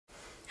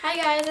Hi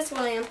guys, it's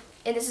William,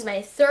 and this is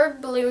my third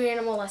blue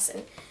animal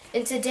lesson.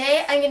 And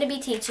today I'm going to be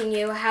teaching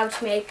you how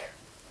to make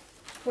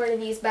one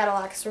of these battle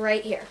axes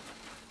right here.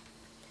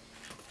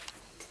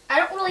 I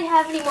don't really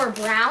have any more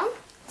brown,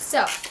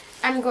 so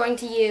I'm going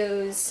to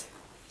use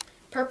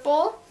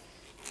purple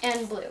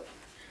and blue.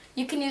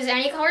 You can use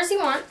any colors you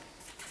want.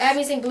 I'm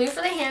using blue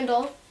for the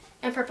handle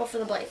and purple for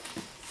the blade.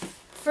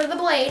 For the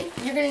blade,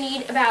 you're going to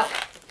need about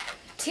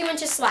 2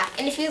 inches slack.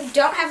 And if you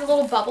don't have a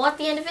little bubble at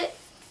the end of it,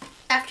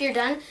 after you're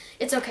done,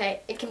 it's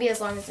okay. It can be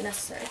as long as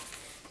necessary.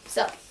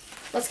 So,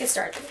 let's get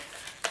started.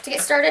 To get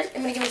started,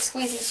 I'm going to give it a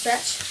squeeze and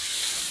stretch.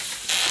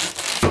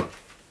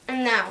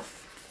 And now,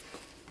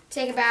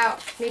 take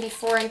about maybe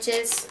 4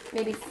 inches,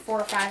 maybe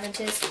 4 or 5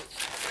 inches,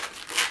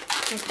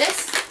 like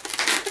this,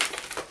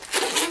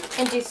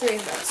 and do 3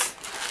 of those.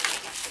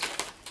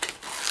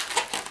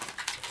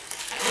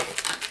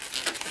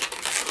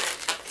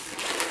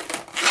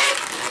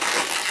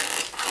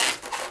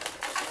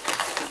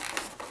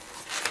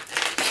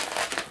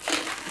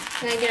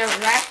 And I'm going to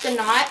wrap the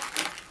knot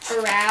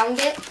around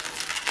it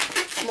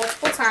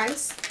multiple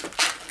times.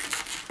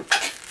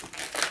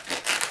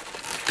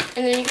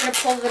 And then you're going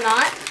to pull the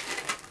knot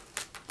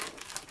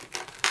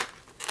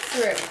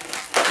through,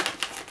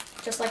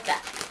 just like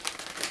that.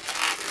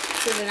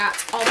 So the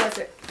knot's all the way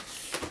through.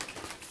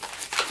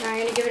 Now I'm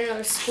going to give it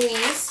another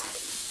squeeze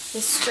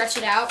and stretch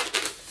it out.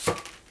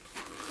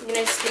 I'm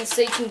going to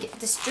so you can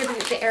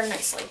distribute the air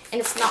nicely.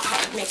 And it's not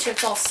hard. Make sure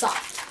it's all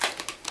soft.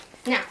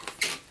 Now,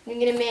 I'm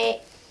going to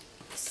make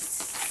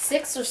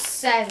 6 or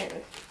 7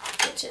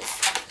 inches.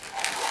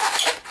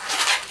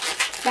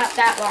 About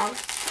that long.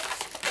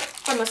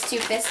 Almost 2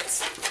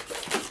 fists.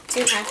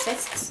 2.5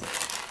 fists.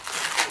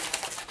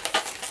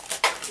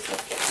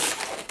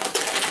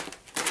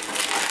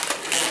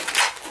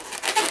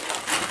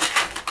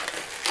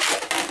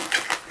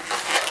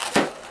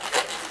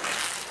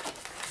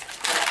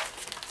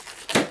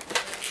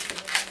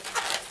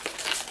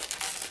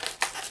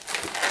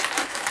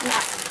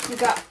 Now, you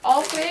got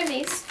all 3 of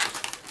these.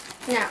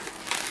 Now,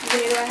 I'm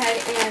going to go ahead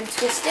and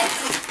twist it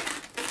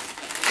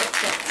like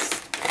this.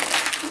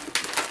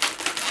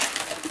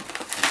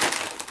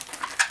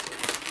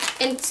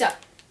 And so,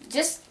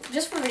 just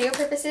for video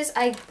purposes,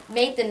 I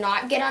made the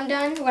knot get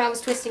undone when I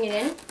was twisting it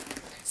in.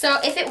 So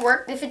if it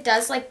worked, if it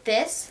does like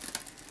this,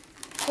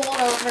 pull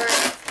it over.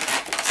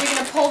 So you're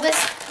going to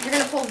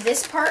pull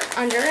this part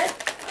under it,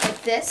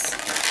 like this,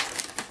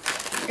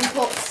 and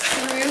pull it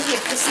through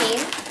the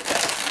seam.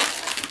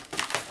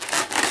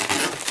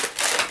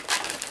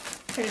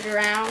 Put it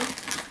around.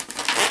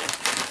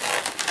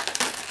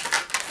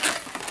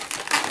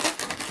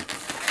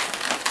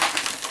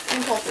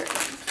 And pull through.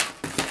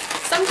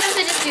 Sometimes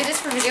I just do this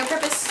for video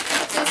purposes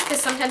because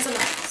sometimes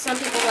some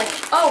people are like,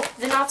 oh,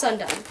 the knot's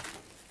undone.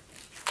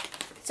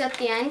 So at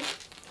the end,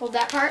 hold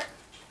that part.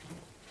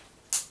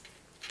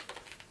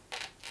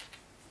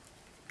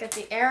 Get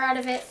the air out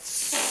of it.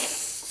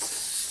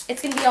 It's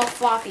going to be all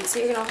floppy. So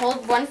you're going to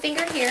hold one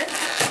finger here,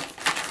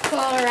 pull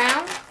it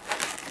around,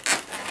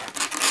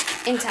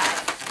 and tie.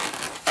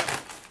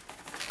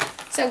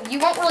 So you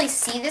won't really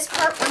see this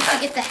part once you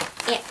get the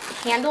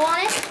handle on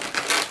it.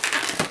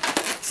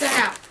 So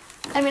now,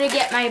 I'm going to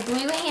get my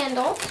blue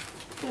handle.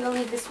 I'm going to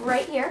leave this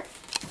right here.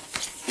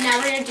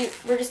 Now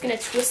we're just going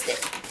to twist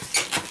it.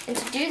 And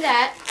to do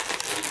that,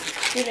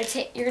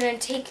 you're going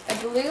to take a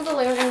blue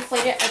balloon and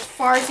inflate it as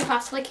far as you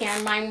possibly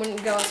can. Mine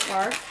wouldn't go as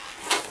far.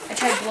 I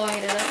tried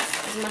blowing it up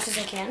as much as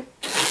I can.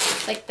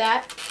 Like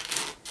that.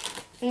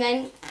 And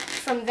then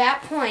from this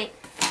point,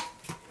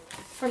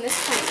 I'm going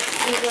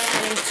to go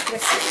ahead and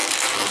twist it.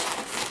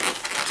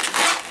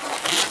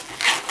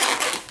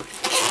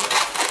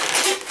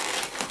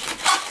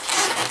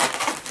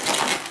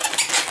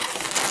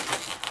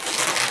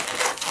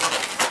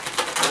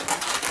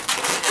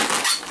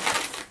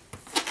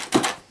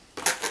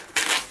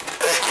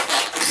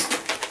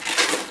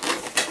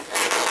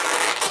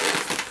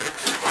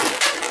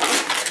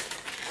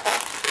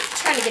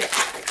 Trying to get it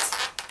perfect.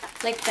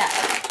 Like that.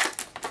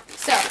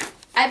 So,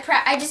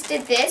 I just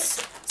did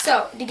this.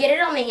 So, to get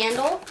it on the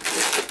handle,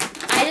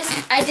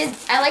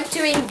 I like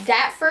doing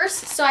that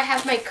first, so I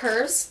have my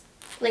curves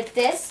like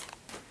this,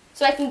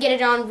 so I can get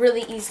it on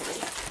really easily.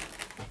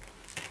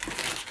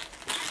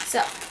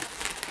 So,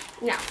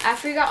 now,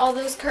 after you got all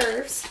those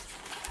curves,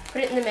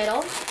 put it in the middle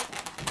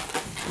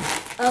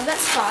of that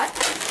spot,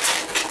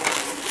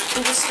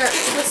 and just start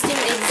twisting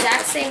the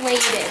exact same way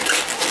you did.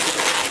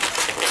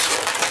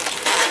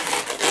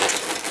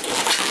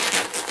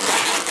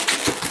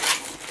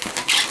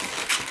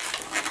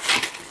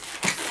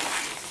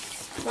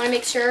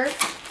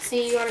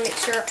 You want to make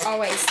sure,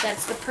 always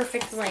that's the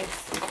perfect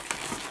length.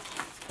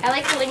 I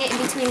like putting it in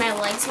between my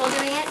legs while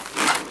doing it,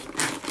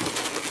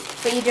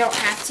 but you don't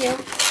have to.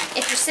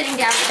 If you're sitting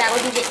down, that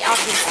would be the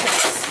obvious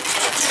choice.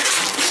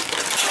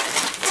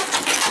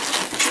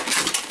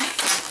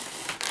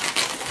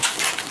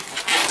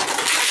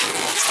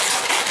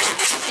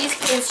 These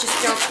pins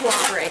just don't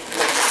cooperate.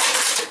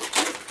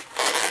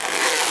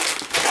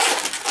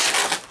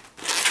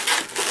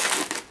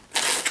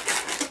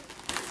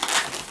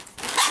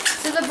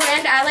 the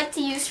brand I like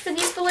to use for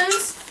these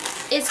balloons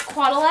is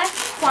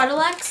Quadalex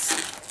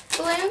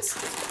balloons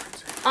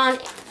on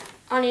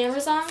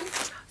Amazon.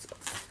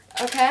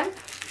 Okay?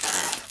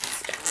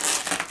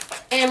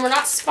 And we're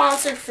not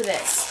sponsored for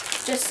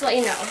this. Just to let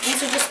you know.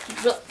 These are just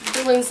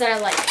balloons that I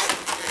like.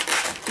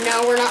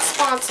 No, we're not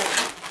sponsored.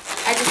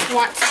 I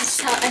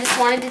just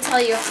wanted to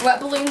tell you what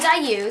balloons I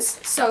use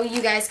so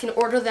you guys can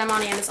order them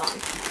on Amazon.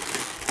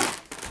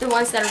 The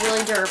ones that are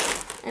really durable.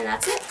 And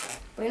that's it.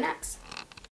 Balloon X.